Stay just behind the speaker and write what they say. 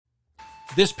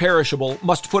This perishable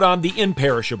must put on the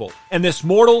imperishable, and this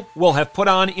mortal will have put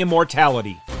on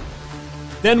immortality.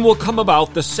 Then will come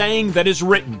about the saying that is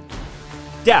written,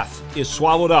 Death is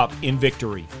swallowed up in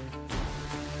victory.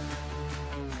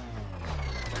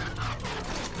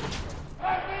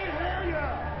 Let me hear you!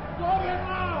 Going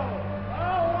loud!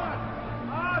 A1,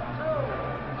 A2,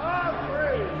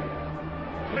 A3.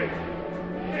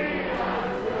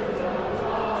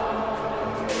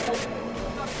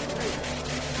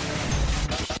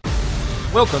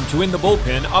 Welcome to In the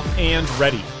Bullpen Up and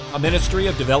Ready, a ministry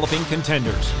of developing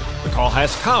contenders. The call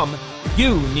has come.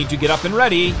 You need to get up and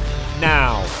ready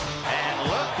now. And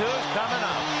look who's coming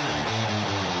up.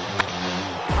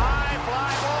 High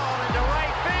fly ball into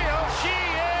right field. She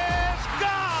is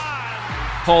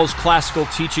gone. Paul's classical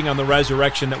teaching on the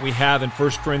resurrection that we have in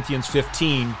 1 Corinthians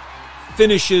 15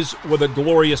 finishes with a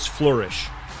glorious flourish.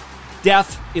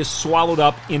 Death is swallowed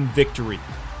up in victory.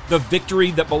 The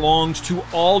victory that belongs to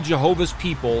all Jehovah's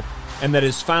people and that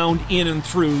is found in and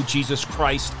through Jesus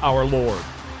Christ our Lord.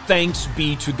 Thanks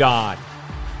be to God.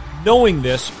 Knowing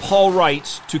this, Paul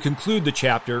writes to conclude the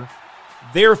chapter,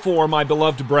 Therefore, my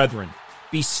beloved brethren,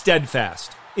 be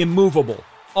steadfast, immovable,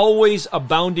 always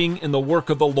abounding in the work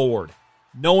of the Lord,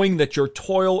 knowing that your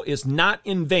toil is not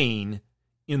in vain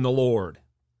in the Lord.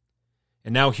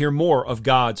 And now hear more of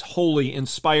God's holy,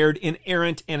 inspired,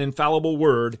 inerrant, and infallible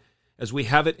word as we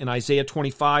have it in Isaiah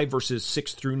 25, verses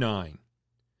 6 through 9.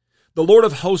 The Lord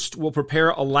of hosts will prepare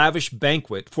a lavish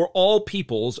banquet for all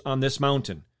peoples on this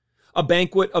mountain, a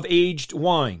banquet of aged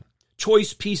wine,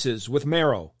 choice pieces with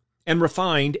marrow, and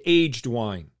refined aged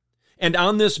wine. And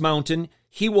on this mountain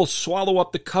he will swallow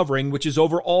up the covering which is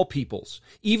over all peoples,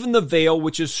 even the veil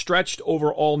which is stretched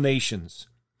over all nations.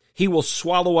 He will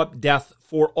swallow up death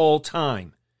for all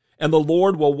time, and the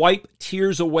Lord will wipe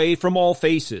tears away from all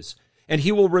faces, and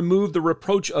he will remove the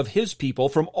reproach of his people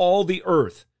from all the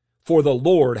earth, for the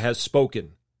Lord has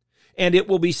spoken. And it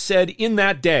will be said in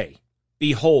that day,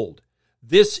 Behold,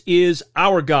 this is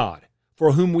our God,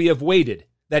 for whom we have waited,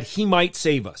 that he might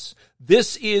save us.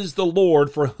 This is the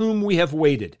Lord for whom we have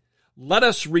waited. Let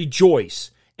us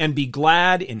rejoice and be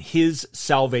glad in his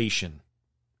salvation.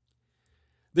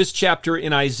 This chapter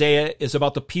in Isaiah is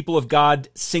about the people of God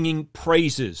singing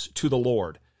praises to the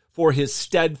Lord for his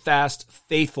steadfast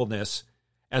faithfulness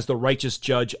as the righteous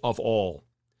judge of all.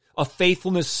 A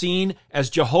faithfulness seen as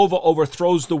Jehovah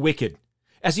overthrows the wicked,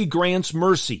 as he grants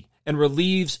mercy and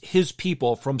relieves his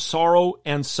people from sorrow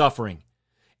and suffering,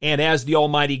 and as the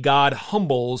Almighty God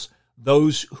humbles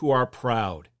those who are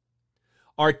proud.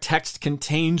 Our text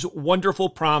contains wonderful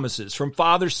promises from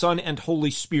Father, Son, and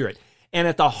Holy Spirit, and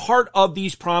at the heart of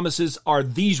these promises are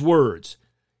these words,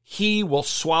 He will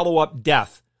swallow up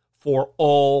death for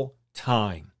all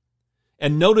time.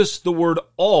 And notice the word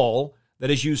all that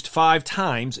is used 5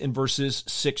 times in verses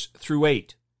 6 through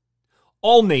 8.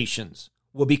 All nations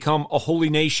will become a holy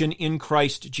nation in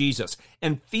Christ Jesus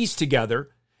and feast together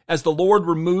as the Lord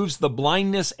removes the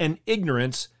blindness and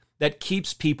ignorance that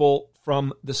keeps people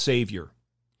from the Savior.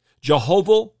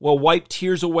 Jehovah will wipe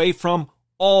tears away from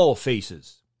all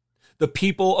faces. The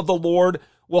people of the Lord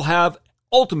will have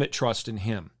ultimate trust in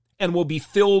him and will be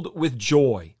filled with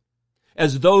joy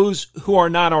as those who are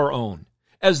not our own,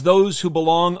 as those who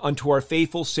belong unto our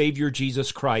faithful Savior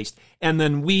Jesus Christ. And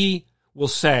then we will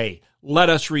say, let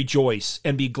us rejoice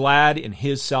and be glad in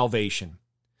his salvation.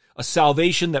 A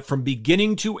salvation that from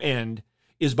beginning to end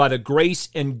is by the grace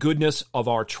and goodness of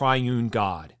our triune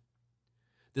God.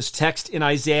 This text in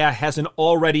Isaiah has an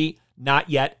already not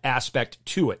yet aspect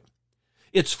to it.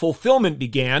 Its fulfillment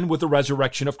began with the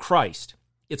resurrection of Christ.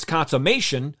 Its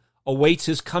consummation awaits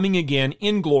his coming again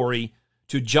in glory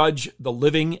to judge the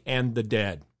living and the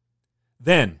dead.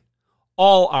 Then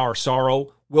all our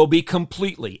sorrow will be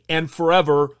completely and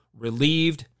forever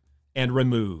relieved and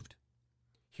removed.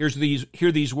 Hear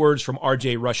these words from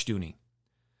R.J. Rushdoony.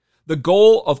 The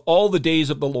goal of all the days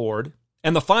of the Lord,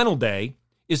 and the final day,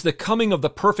 is the coming of the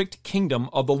perfect kingdom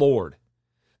of the Lord.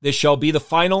 This shall be the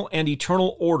final and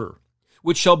eternal order,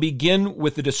 which shall begin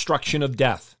with the destruction of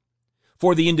death.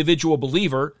 For the individual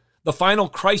believer, the final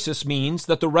crisis means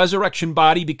that the resurrection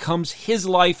body becomes his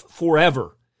life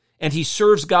forever, and he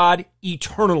serves God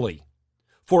eternally.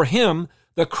 For him,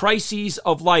 the crises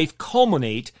of life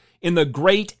culminate in the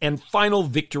great and final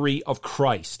victory of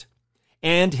Christ,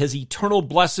 and his eternal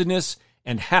blessedness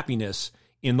and happiness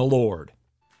in the Lord.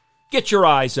 Get your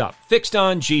eyes up, fixed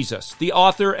on Jesus, the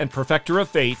author and perfecter of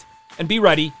faith, and be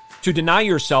ready to deny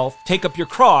yourself, take up your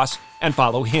cross, and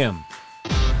follow him.